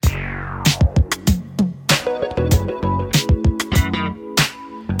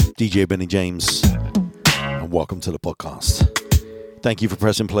DJ Benny James, and welcome to the podcast. Thank you for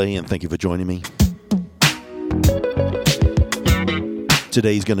pressing play and thank you for joining me.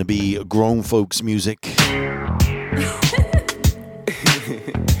 Today's going to be grown folks music,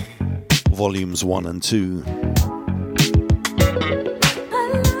 volumes 1 and 2.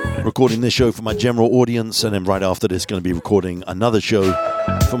 Recording this show for my general audience, and then right after this, going to be recording another show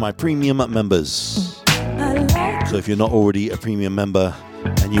for my premium members. So if you're not already a premium member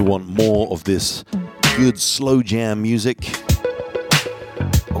and you want more of this good slow jam music,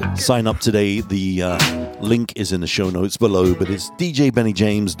 sign up today. The link is in the show notes below, but it's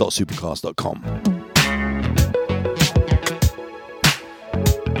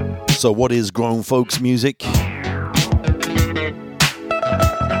djbennyjames.supercast.com. So what is grown folks music?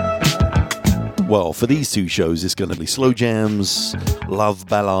 Well, for these two shows, it's going to be slow jams, love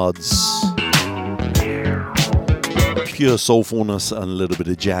ballads, pure soulfulness, and a little bit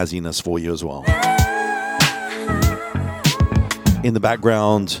of jazziness for you as well. In the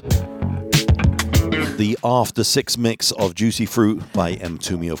background, the After 6 mix of Juicy Fruit by M.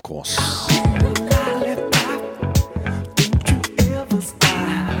 Toomey, of course.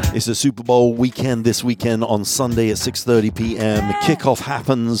 It's the Super Bowl weekend this weekend on Sunday at 6:30 p.m. The kickoff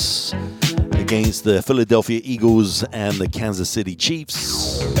happens against the Philadelphia Eagles and the Kansas City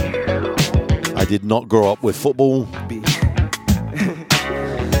Chiefs. I did not grow up with football,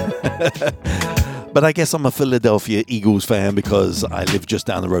 but I guess I'm a Philadelphia Eagles fan because I live just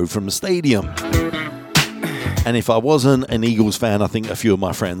down the road from the stadium. And if I wasn't an Eagles fan, I think a few of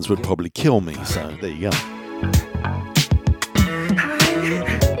my friends would probably kill me. So there you go.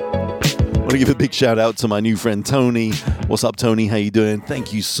 I want to give a big shout out to my new friend Tony. What's up, Tony? How you doing?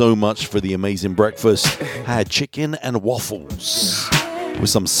 Thank you so much for the amazing breakfast. I had chicken and waffles with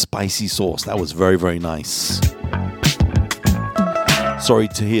some spicy sauce. That was very, very nice. Sorry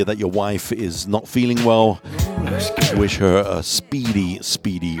to hear that your wife is not feeling well. Wish her a speedy,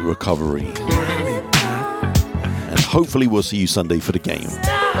 speedy recovery. And hopefully we'll see you Sunday for the game.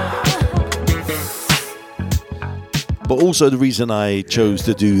 But also the reason I chose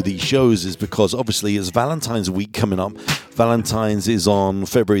to do these shows is because obviously it's Valentine's week coming up. Valentine's is on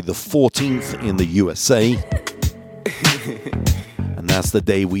February the 14th in the USA. And that's the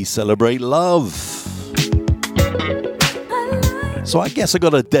day we celebrate love. So I guess I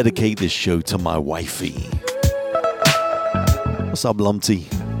gotta dedicate this show to my wifey. What's up, Lumpty?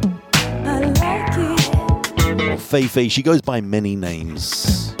 Well, Feifei, she goes by many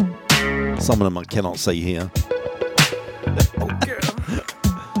names. Some of them I cannot say here.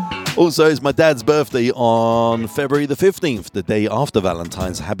 Also, it's my dad's birthday on February the 15th, the day after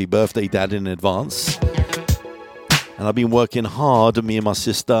Valentine's. Happy birthday, Dad, in advance. And I've been working hard, me and my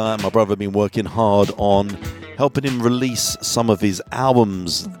sister and my brother have been working hard on helping him release some of his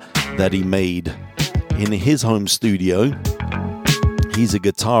albums that he made in his home studio. He's a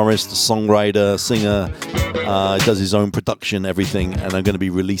guitarist, songwriter, singer, does his own production, everything. And I'm going to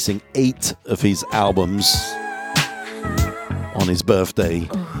be releasing 8 of his albums on his birthday.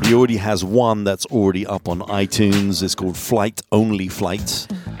 He already has one that's already up on iTunes. It's called Flight Only Flight.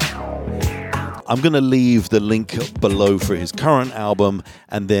 I'm going to leave the link below for his current album,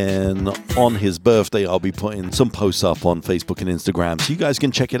 and then on his birthday I'll be putting some posts up on Facebook and Instagram, so you guys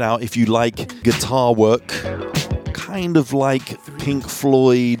can check it out if you like guitar work, kind of like Pink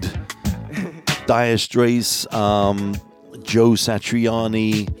Floyd, Dire Straits, Joe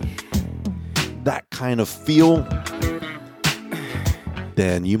Satriani, that kind of feel.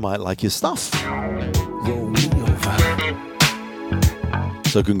 Then you might like his stuff. Roll me over.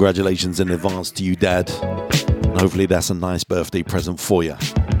 So congratulations in advance to you, Dad. And hopefully that's a nice birthday present for you.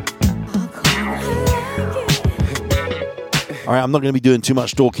 Alright, I'm not going to be doing too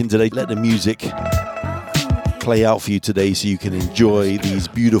much talking today. Let the music play out for you today so you can enjoy these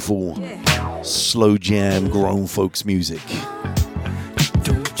beautiful slow jam grown folks music.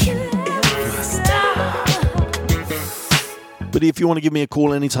 But if you want to give me a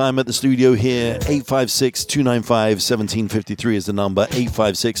call anytime at the studio here, 856-295-1753 is the number,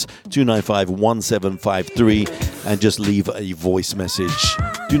 856-295-1753, and just leave a voice message.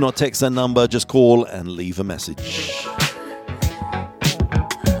 Do not text that number, just call and leave a message.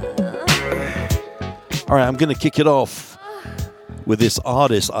 All right, I'm going to kick it off with this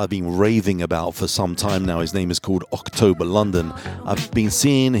artist I've been raving about for some time now. His name is called October London. I've been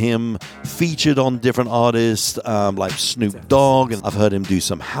seeing him featured on different artists like Snoop Dogg, and I've heard him do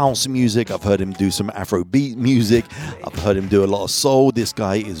some house music. I've heard him do some Afrobeat music. I've heard him do a lot of soul. This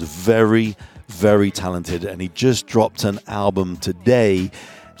guy is very, very talented, and he just dropped an album today.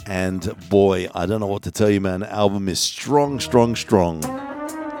 And boy, I don't know what to tell you, man. The album is strong, strong, strong.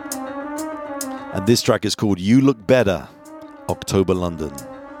 And this track is called You Look Better, October London.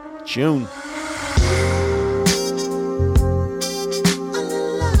 Tune.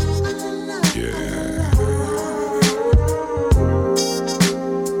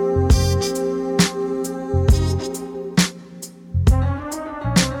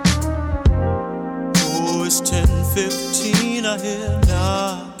 I hear a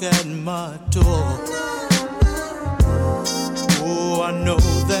knock at my door. Oh, I know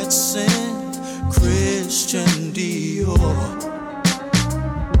that's Saint Christian Dior.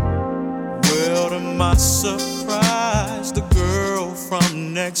 Well, to my surprise, the girl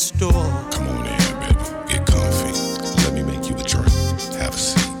from next door. Come on in, baby, get comfy. Let me make you a drink. Have a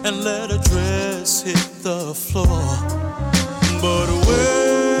seat. And let her dress hit the floor. But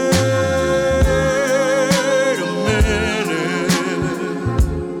wait a minute.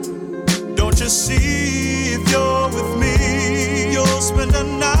 You see, if you're with me, you'll spend a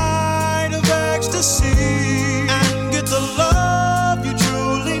night of ecstasy and get the love you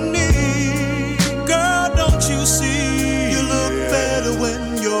truly need. Girl, don't you see, you look better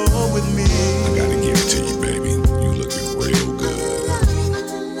when you're with me. I gotta give it to you, baby. You looking real good.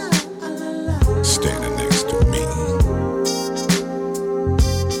 Standing next to me.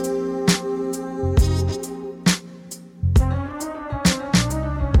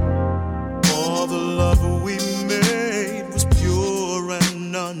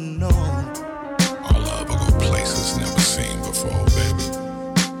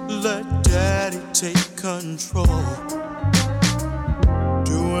 Control,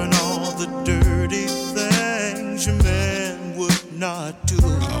 doing all the dirty things your man would not do.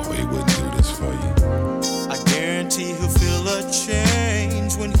 Oh, he wouldn't do this for you. I guarantee he'll feel a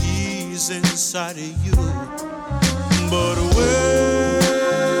change when he's inside of you. But wait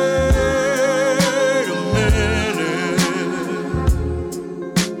a minute,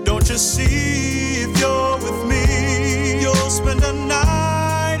 don't you see, if you're with me, you'll spend a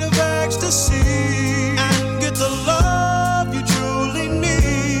night of ecstasy. The love you truly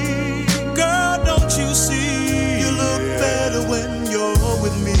need. Girl, don't you see, you look better when you're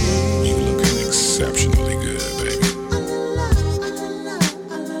with me. You looking exceptionally good, baby.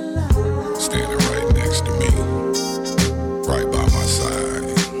 Standing right next to me, right by my side.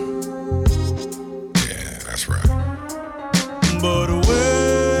 Yeah, that's right. But wait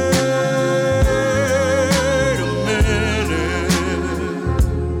a minute,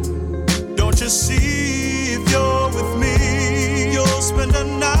 don't you see, spend a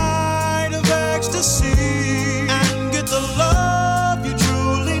night of ecstasy and get the love you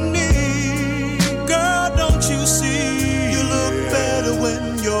truly need. Girl, don't you see, you look better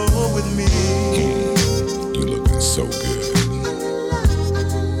when you're with me. You looking so good.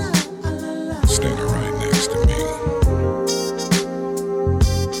 Standing right next to me,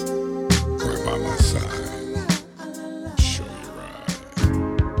 right by my side. Show you right.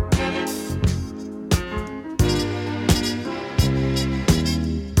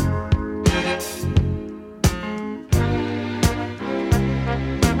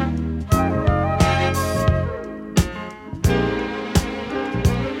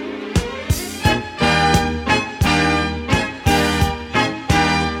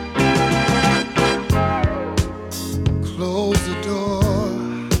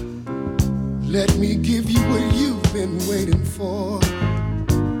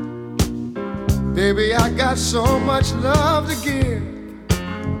 Baby, I got so much love to give,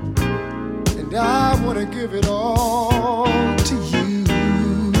 and I want to give it all to you.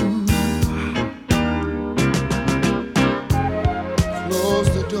 Close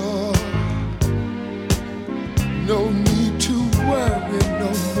the door, no need to worry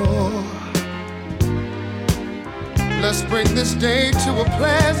no more. Let's bring this day to a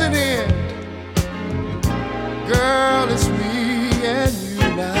pleasant end. Girl, it's me and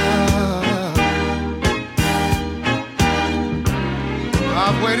you now.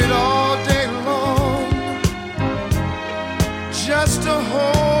 I've waited all day long just to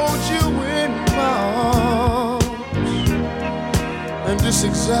hold you in my arms, and just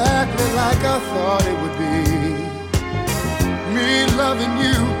exactly like I thought it would be. Me loving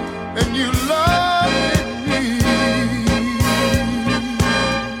you and you loving me.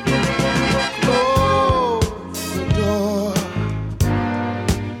 Close the door,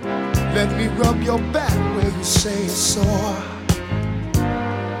 let me rub your back where you say it's sore.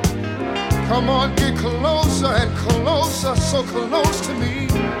 Come on, get closer and closer, so close to me.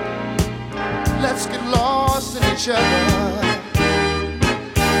 Let's get lost in each other.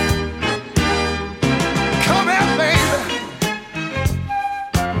 Come here, baby.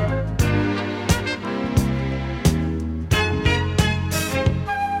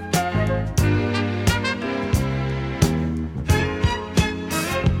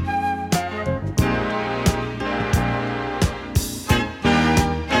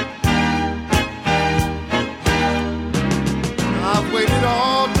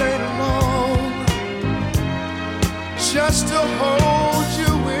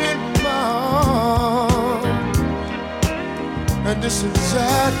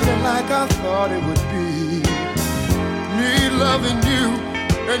 exactly like I thought it would be. Me loving you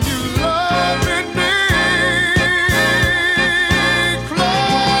and you loving me.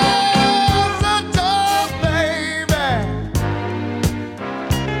 Close the door, baby,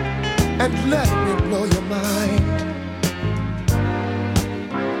 and let me blow your mind.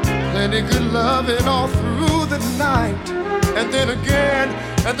 Plenty good loving all through the night, and then again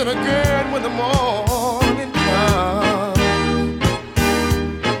when the morning comes.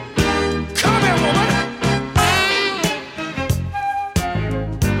 Come here, woman.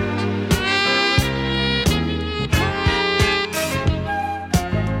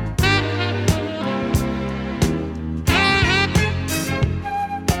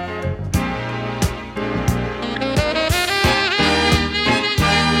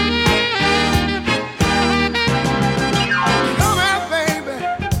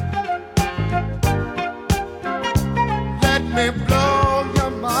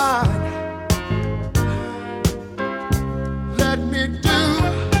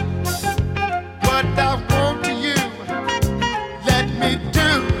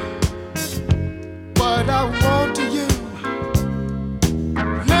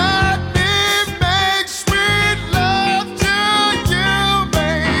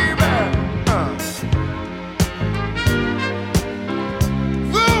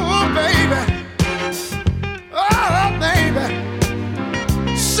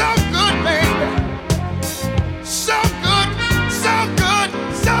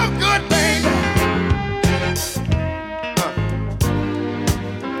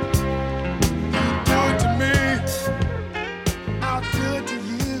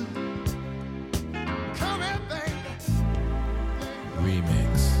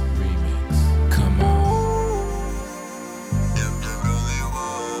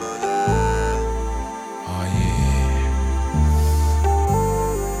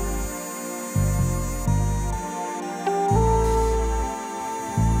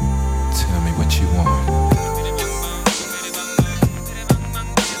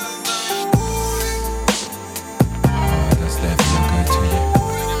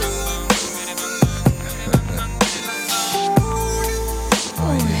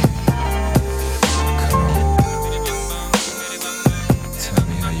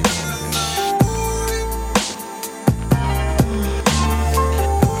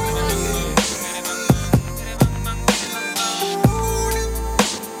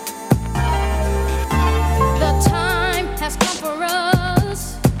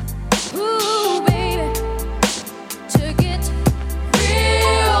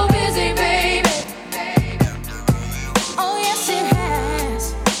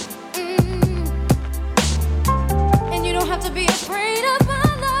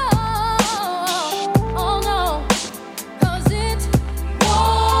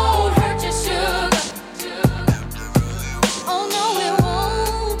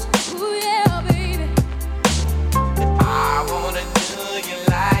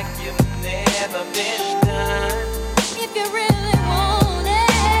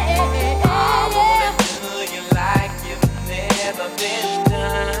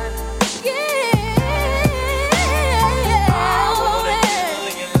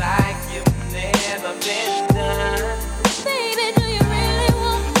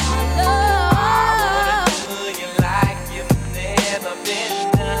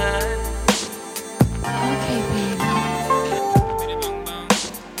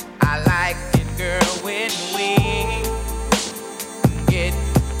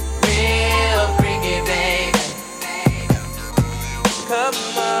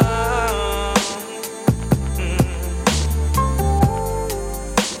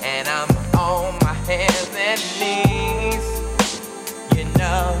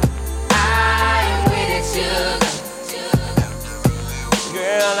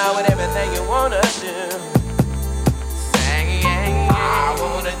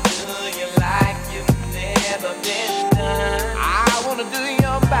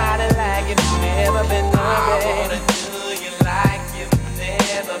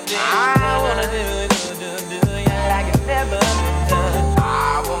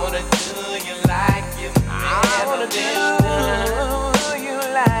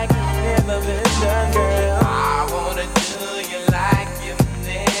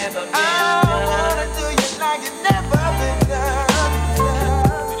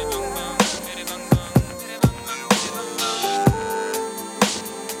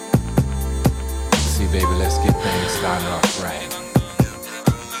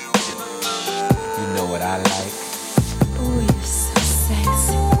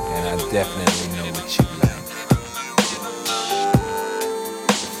 Definitely know what you like.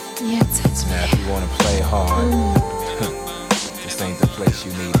 Now, if you want to play hard, this ain't the place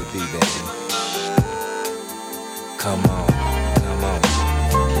you need to be, baby. Come on, come on.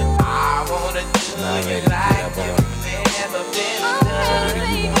 Now I'm ready to get up on you. So what do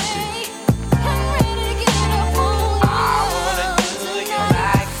you want to do?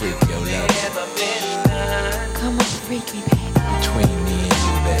 Freak your love. Come on, freak me, baby. Between me and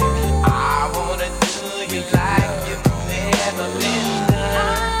you, baby. We can love on you.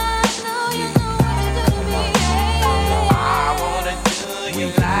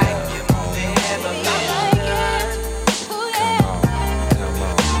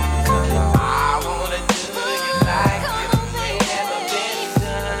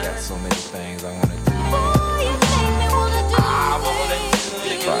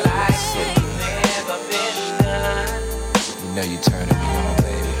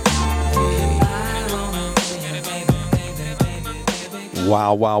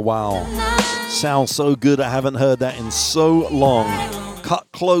 Wow, wow, wow. Sounds so good. I haven't heard that in so long. Cut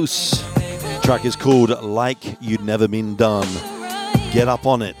Close. The track is called Like You'd Never Been Done. Get up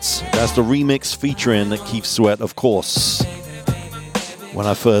on it. That's the remix featuring Keith Sweat, of course. When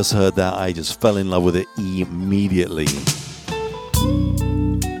I first heard that, I just fell in love with it immediately.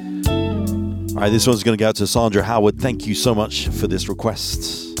 All right, this one's going to go out to Sandra Howard. Thank you so much for this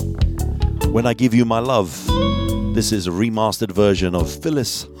request. When I Give You My Love. This is a remastered version of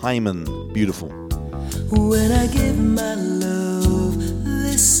Phyllis Hyman. Beautiful. When I give my love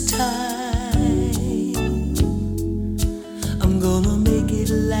this time, I'm gonna make it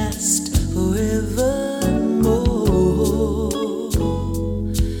last forevermore.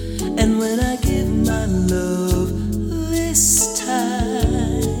 And when I give my love this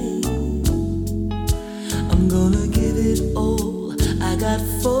time, I'm gonna give it all I got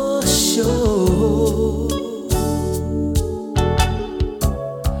for sure.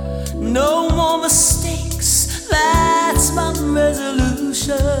 No more mistakes, that's my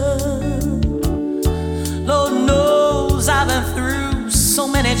resolution. Lord knows I've been through so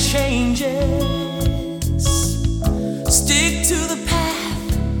many changes. Stick to the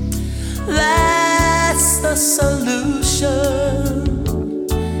path, that's the solution.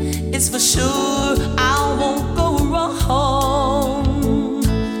 It's for sure I won't go wrong.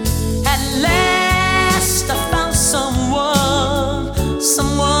 At last I found someone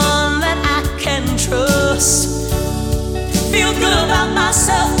that I can trust. Feel good about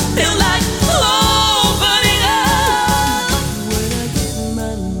myself, feel like opening up. When I give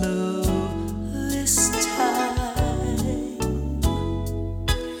my love this time,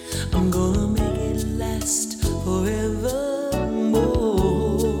 I'm gonna make it last forevermore.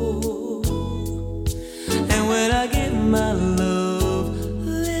 And when I give my love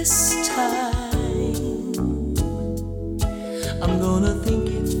this time, I'm gonna think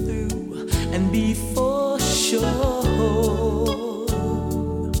it through and be for sure.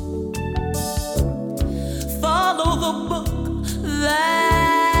 Follow the book,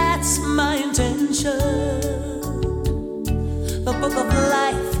 that's my intention. The book of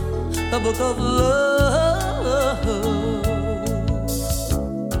life, the book of love.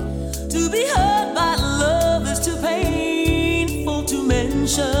 To be hurt by love is too painful to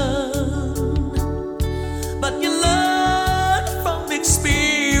mention. But you learn from experience.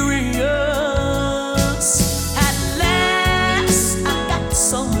 At last I got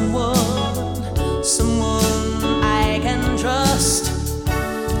someone I can trust.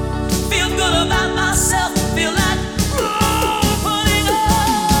 Feel good about myself, feel like opening up.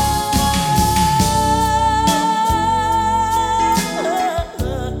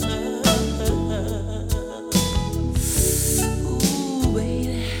 Ooh,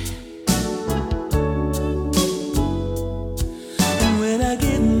 baby.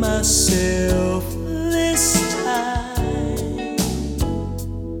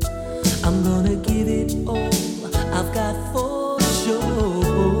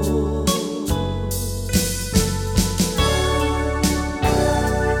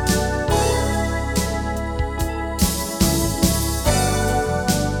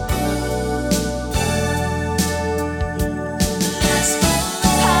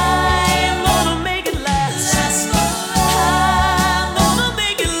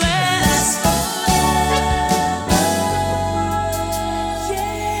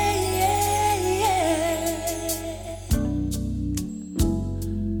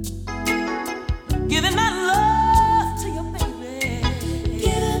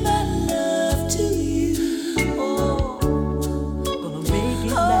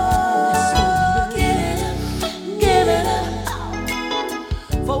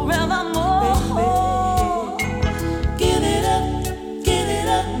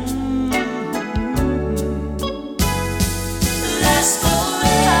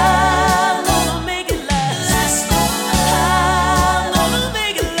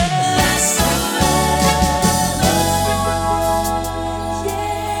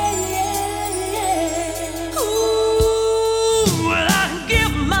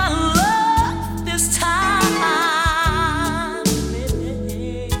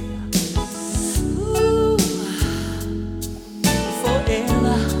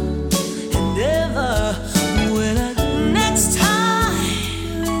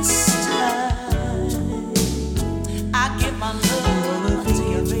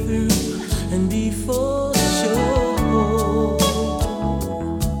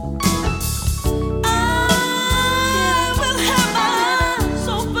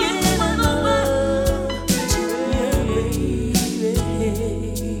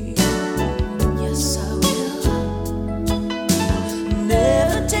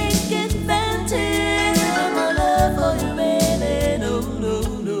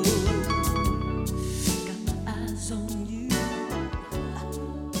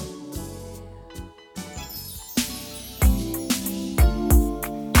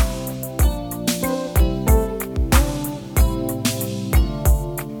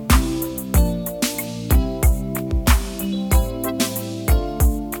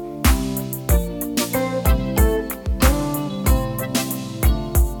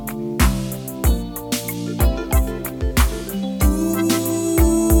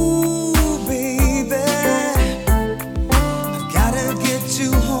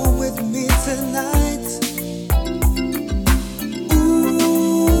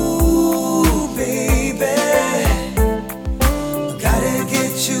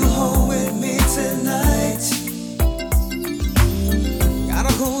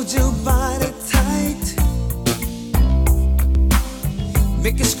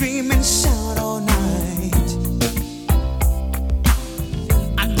 make you scream and shout all night.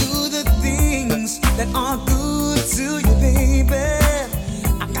 I do the things that are good to you, baby.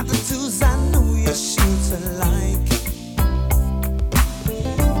 I got the tools I know you sure to like.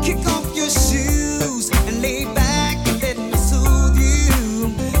 Kick off your shoes and lay back and let me soothe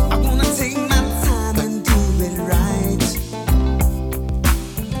you. I wanna take my time and do it right.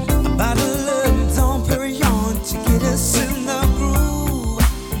 A bottle of Dom Perignon to get us in the groove,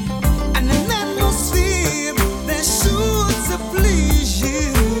 and an atmosphere that's sure to please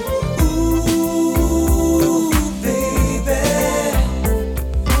you. Ooh, baby,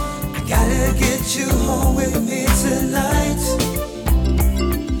 I gotta get you home with me tonight.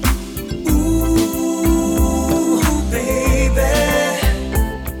 Ooh, baby,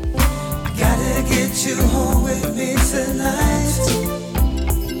 I gotta get you home with me tonight.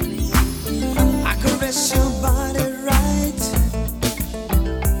 I caress your body right,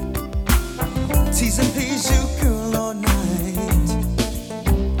 tease and please you, girl, all night.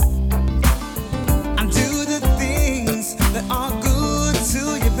 I do the things that are good to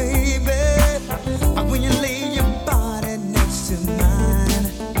you, baby. When you lay your body next to mine,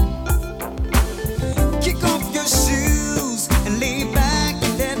 kick off your shoes and lay back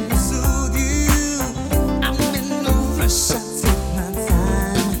and let me soothe you. I'm in no rush, I take my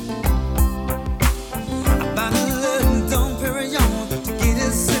time. A bottle of Dom Perignon to get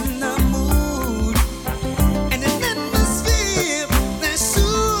us in the mood,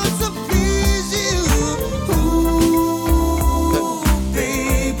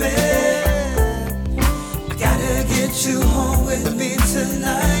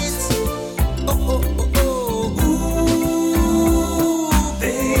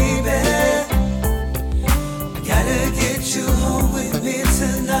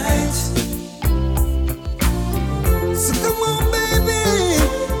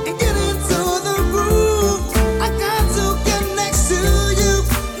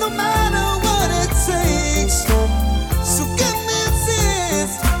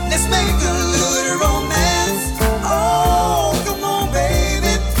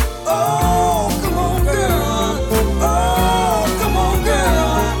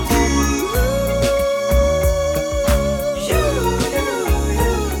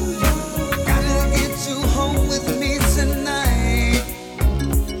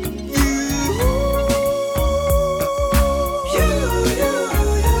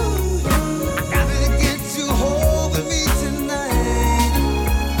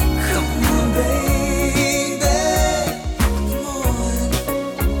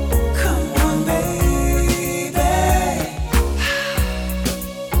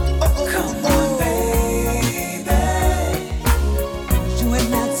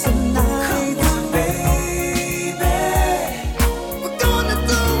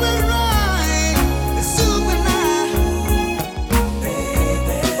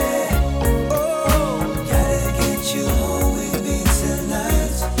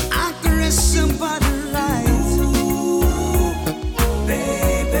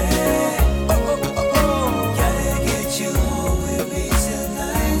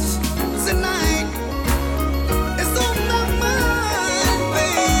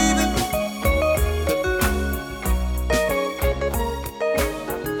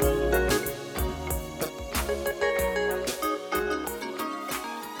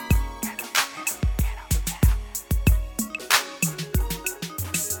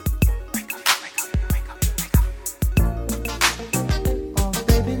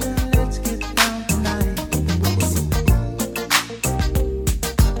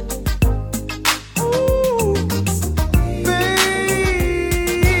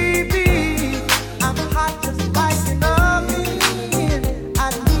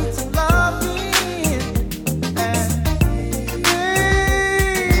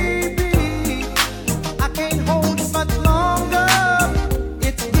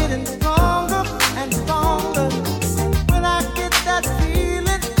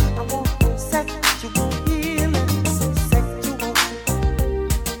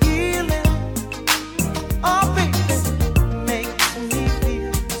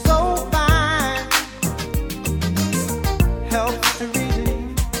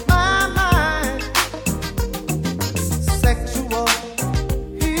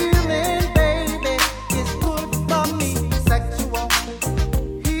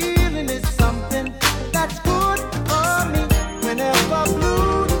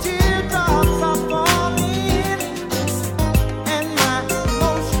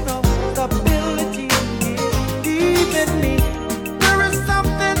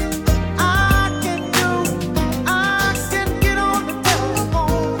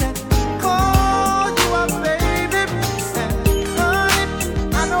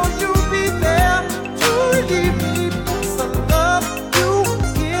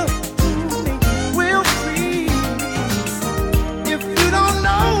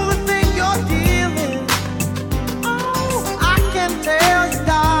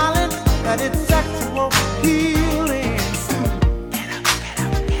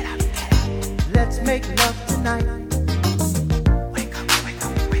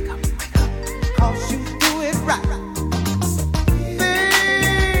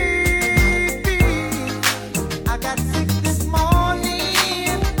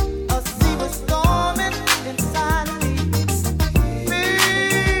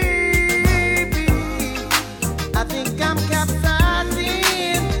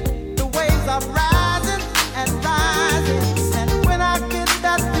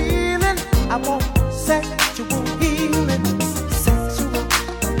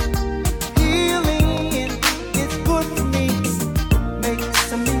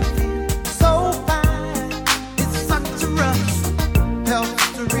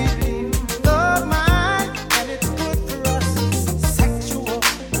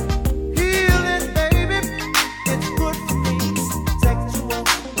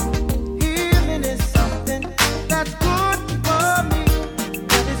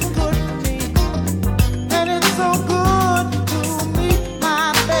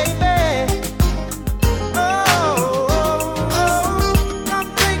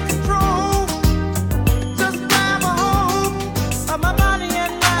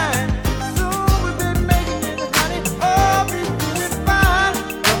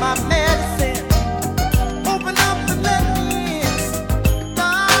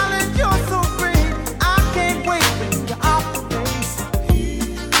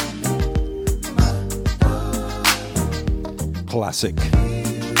 classic.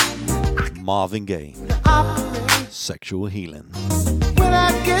 Marvin Gaye, Sexual Healing. When I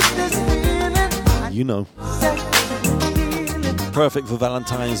get this feeling, You know, perfect for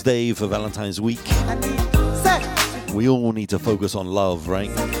Valentine's Day, for Valentine's week. I need sex. We all need to focus on love, right?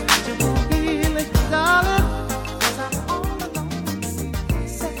 Healing, darling. 'Cause I'm all alone.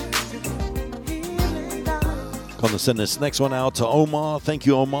 Sexual healing, darling. Gonna send this next one out to Omar. Thank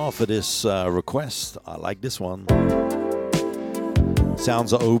you, Omar, for this request. I like this one.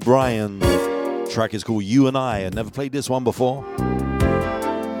 Sounds of O'Brien. Track is called You and I never played this one before.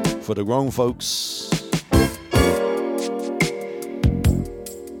 For the grown folks.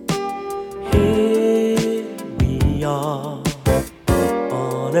 Here we are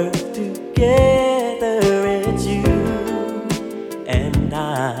on earth together, it's you and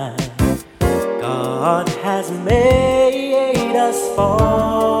I. God has made us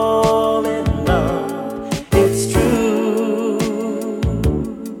fall in love, it's true.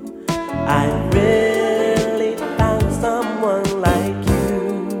 I really found someone like you.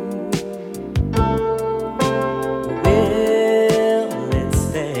 Will it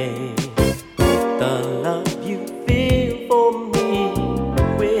stay? The love you feel for me,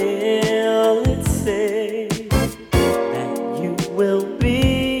 will it say that you will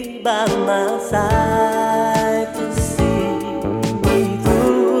be by my side to see me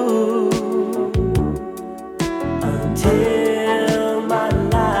through until my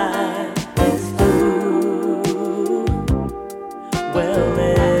life is through? Well,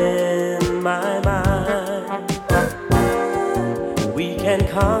 in my mind, we can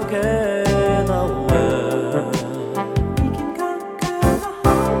conquer the world. We can conquer the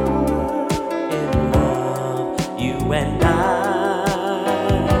whole world. In love, you and I.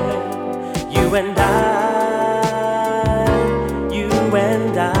 You and I. You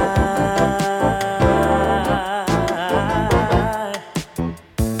and I.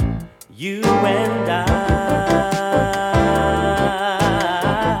 You and I.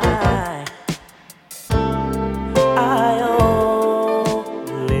 I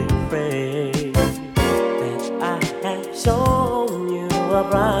only pray that I have shown you a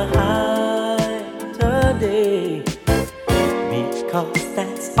brighter day, because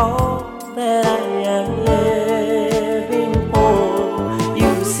that's all that I am living for.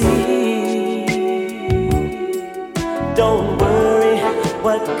 You see, don't worry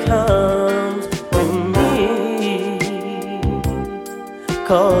what comes to me,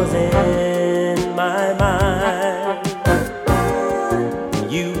 'cause in my mind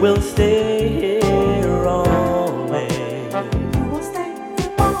you will stay here always. You will stay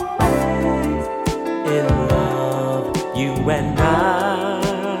here always. In love, you and I.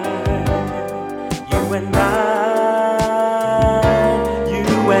 You and I. You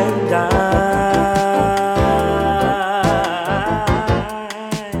and I.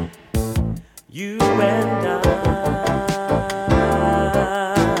 You and I.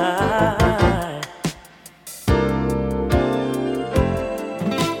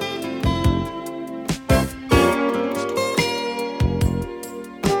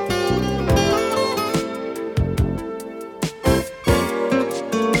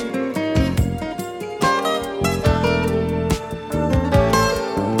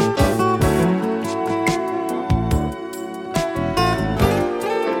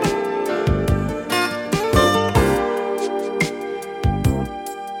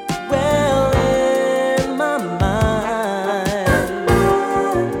 Well, in my mind,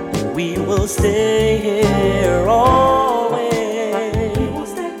 we will stay here always.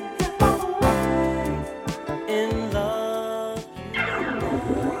 In love.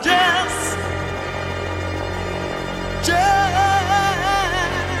 Just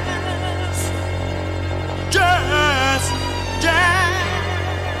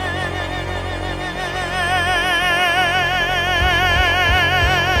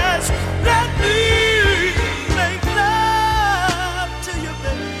let me make love to you,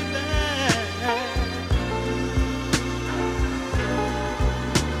 baby.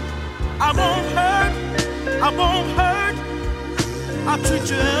 I won't hurt, I'll treat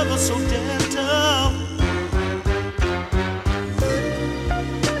you ever so gentle.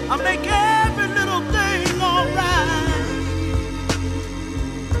 I'll make every little thing alright.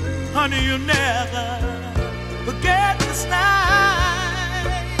 Honey, you never forget this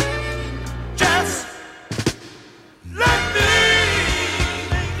night. Just let me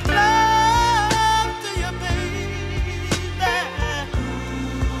make love to you, baby.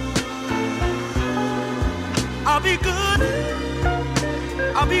 I'll be good,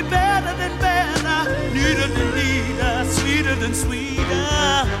 I'll be better than better, neater than neater, sweeter than sweeter.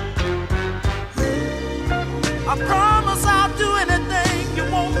 I promise I'll do it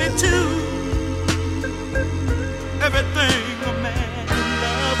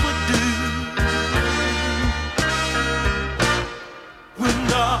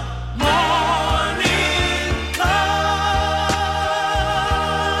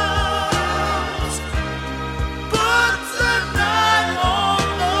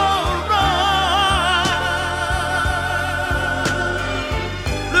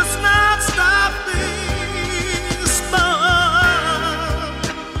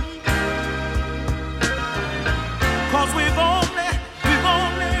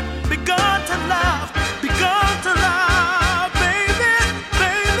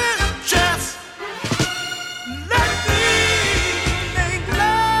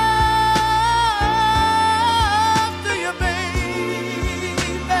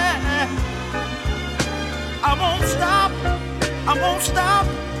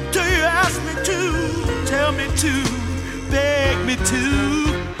to, beg me to.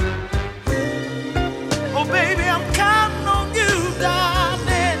 Oh, baby, I'm counting on you,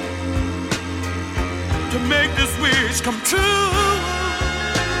 darling, to make this wish come true.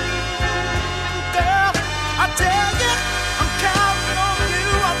 Girl, I tell you, I'm counting on you,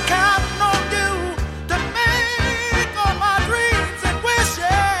 I'm counting on you to make all my dreams and wishes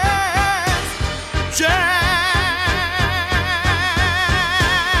just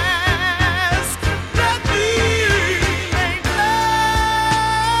let me make love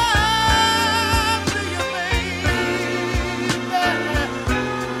to you, baby.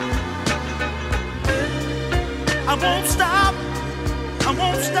 I won't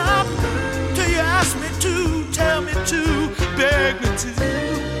stop till you ask me to, tell me to, beg me to.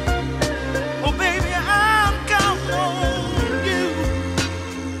 Oh, baby, I'm counting on you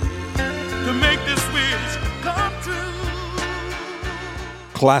to make this wish come true.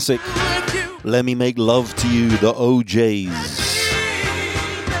 Classic. With you, Let Me Make Love to You, the OJs.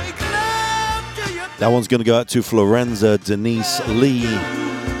 make love to you. That one's going to go out to Florenza Denise Lee,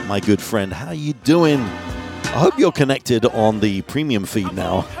 my good friend. How you doing? I hope you're connected on the premium feed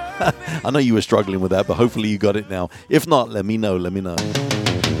now. I know you were struggling with that, but hopefully you got it now. If not, let me know, let me know.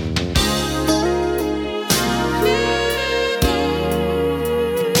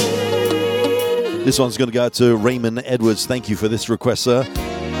 This one's going to go out to Raymond Edwards. Thank you for this request, sir.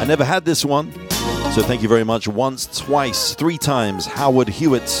 I never had this one, so thank you very much. Once, twice, three times. Howard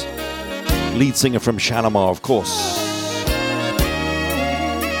Hewitt, lead singer from Shalimar, of course.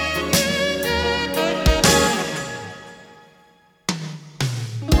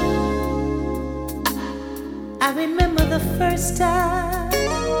 I remember the first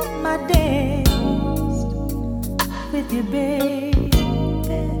time I danced with you, baby.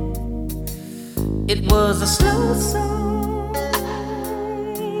 It was a slow song.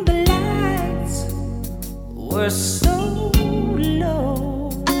 The lights were so low.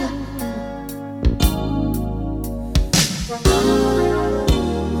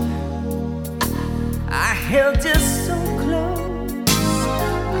 I held you so close,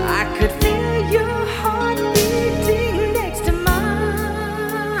 I could feel your heart beating next to mine.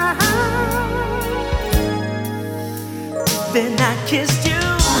 Then I kissed you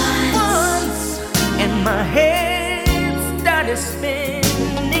once, and my head started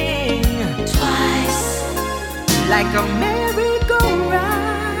spinning twice, like a merry-go-round.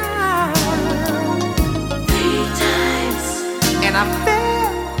 3 times, and I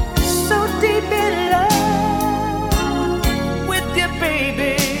fell so deep in love with you,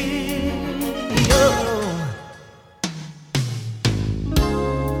 baby. Oh.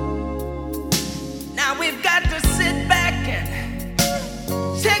 Now we've got to sit back and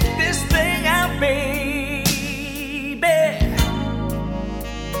check this thing out, baby.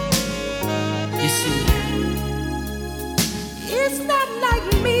 You see, it's not like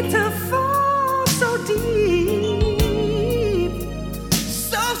me to fall so deep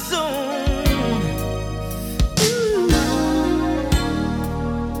so soon. Ooh.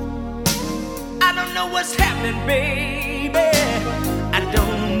 I don't know what's happening, baby. I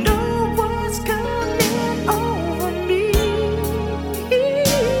don't know what's coming over me.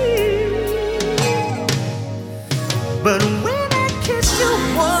 But when I kiss you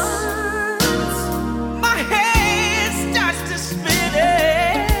once, my head starts to spin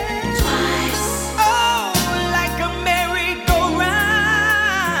twice. Oh, like a merry-go-round.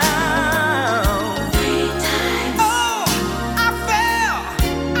 3 times. Oh, I fell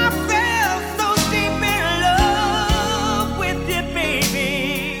so deep in love with you, baby.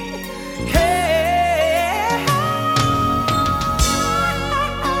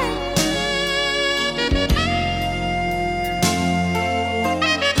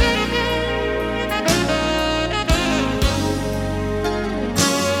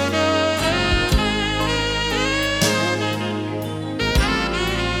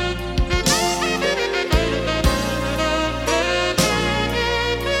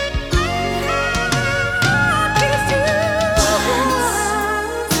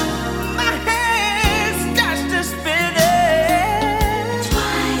 My head starts to spin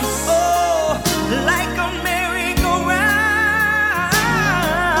twice. Oh, like a merry-go-round.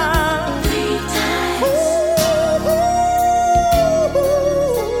 3 times. Ooh,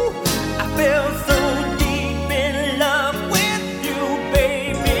 I fell so deep in love with you,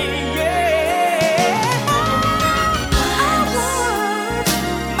 baby. Yeah, I was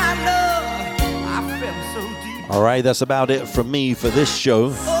my love. I fell so deep. All right, that's about it from me for this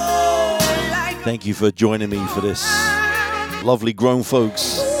show. Oh, like Thank you for joining me for this lovely grown folks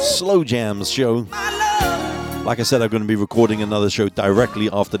slow jams show. my love. Like I said, I'm going to be recording another show directly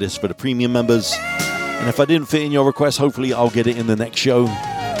after this for the premium members. And if I didn't fit in your request, hopefully I'll get it in the next show.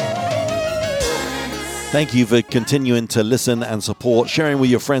 Thank you for continuing to listen and support, sharing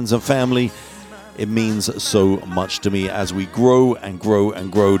with your friends and family. It means so much to me as we grow and grow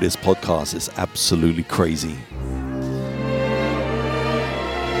and grow this podcast. It's absolutely crazy.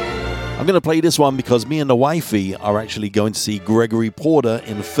 I'm going to play this one because me and the wifey are actually going to see Gregory Porter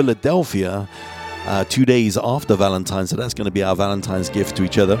in Philadelphia 2 days after Valentine's. So that's going to be our Valentine's gift to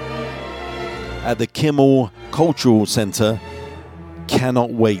each other at the Kimmel Cultural Center.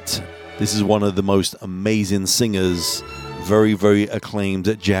 Cannot wait. This is one of the most amazing singers, very, very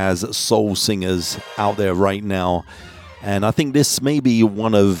acclaimed jazz soul singers out there right now. And I think this may be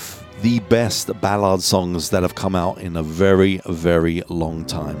one of the best ballad songs that have come out in a very, very long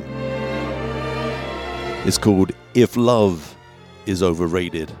time. It's called If Love Is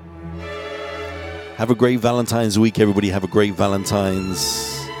Overrated. Have a great Valentine's week, everybody. Have a great Valentine's.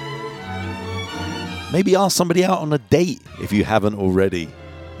 Maybe ask somebody out on a date if you haven't already.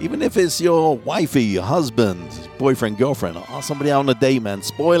 Even if it's your wifey, your husband, boyfriend, girlfriend, ask somebody out on a date, man.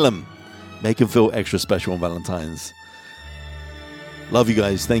 Spoil them. Make them feel extra special on Valentine's. Love you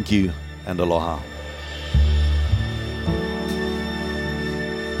guys. Thank you. And aloha.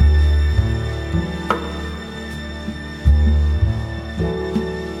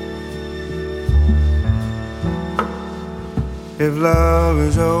 If love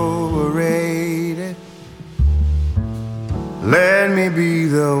is overrated, let me be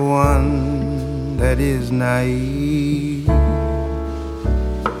the one that is naive.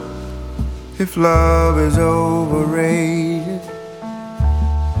 If love is overrated,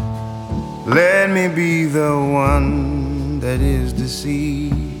 let me be the one that is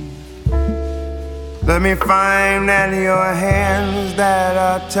deceived. Let me find that your hands that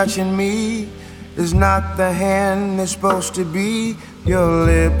are touching me is not the hand that's supposed to be. Your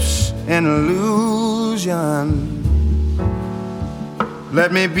lips an illusion.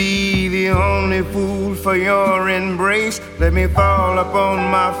 Let me be the only fool for your embrace. Let me fall upon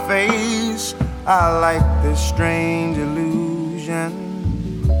my face. I like this strange illusion.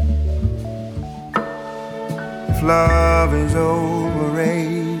 If love is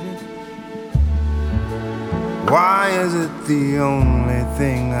overrated, why is it the only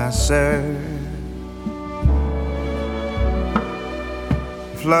thing I serve?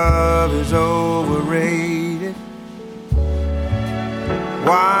 If love is overrated,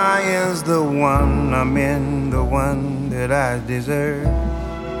 why is the one I'm in the one that I deserve?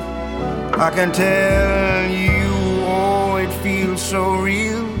 I can tell you, oh, it feels so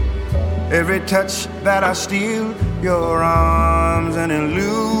real. Every touch that I steal, your arms an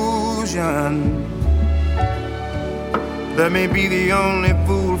illusion. Let me be the only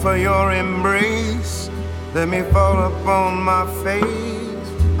fool for your embrace. Let me fall upon my face.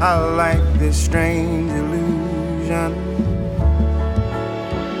 I like this strange illusion.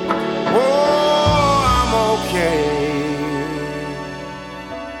 Oh, I'm okay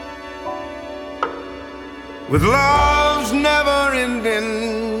with love's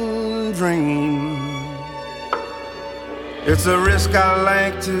never-ending dream. It's a risk I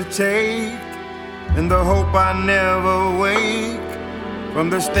like to take, in the hope I never wake from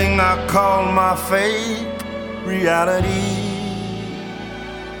this thing I call my fake reality.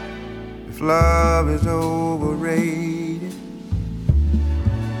 If love is overrated,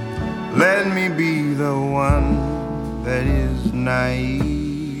 let me be the one that is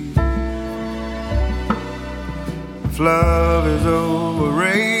naive. If love is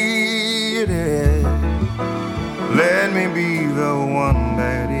overrated, let me be the one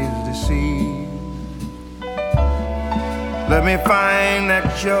that is deceived. Let me find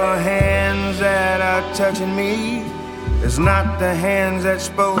that your hands that are touching me is not the hands that's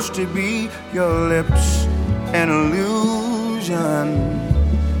supposed to be. Your lips an illusion.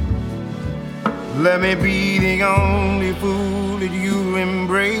 Let me be the only fool that you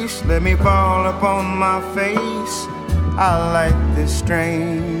embrace. Let me fall upon my face. I like this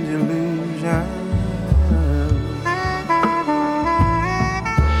strange illusion.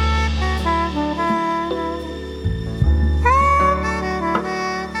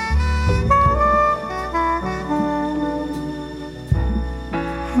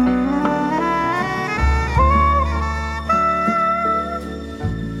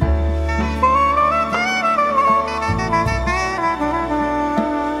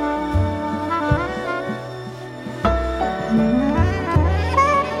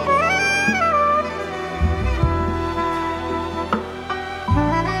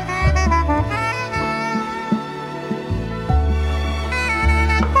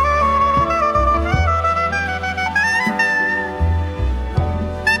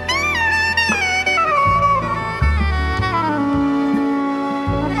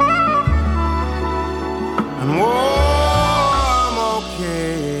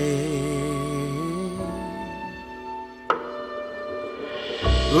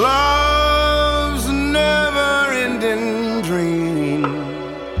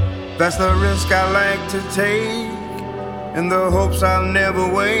 That's the risk I like to take, in the hopes I'll never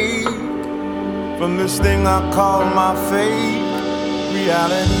wake from this thing I call my fate,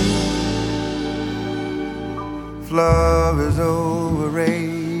 reality. If love is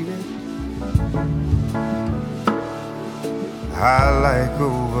overrated, I like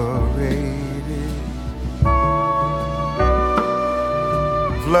overrated.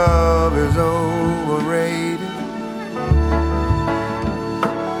 If love is overrated,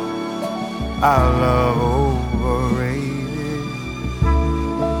 I love overrated.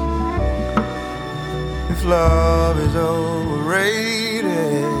 If love is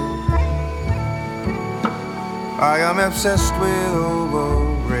overrated, I am obsessed with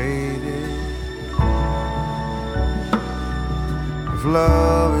overrated. If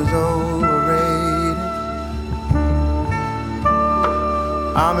love is overrated,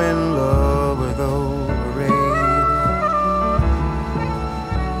 I'm in love with overrated.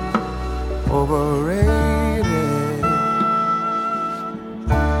 Overrated.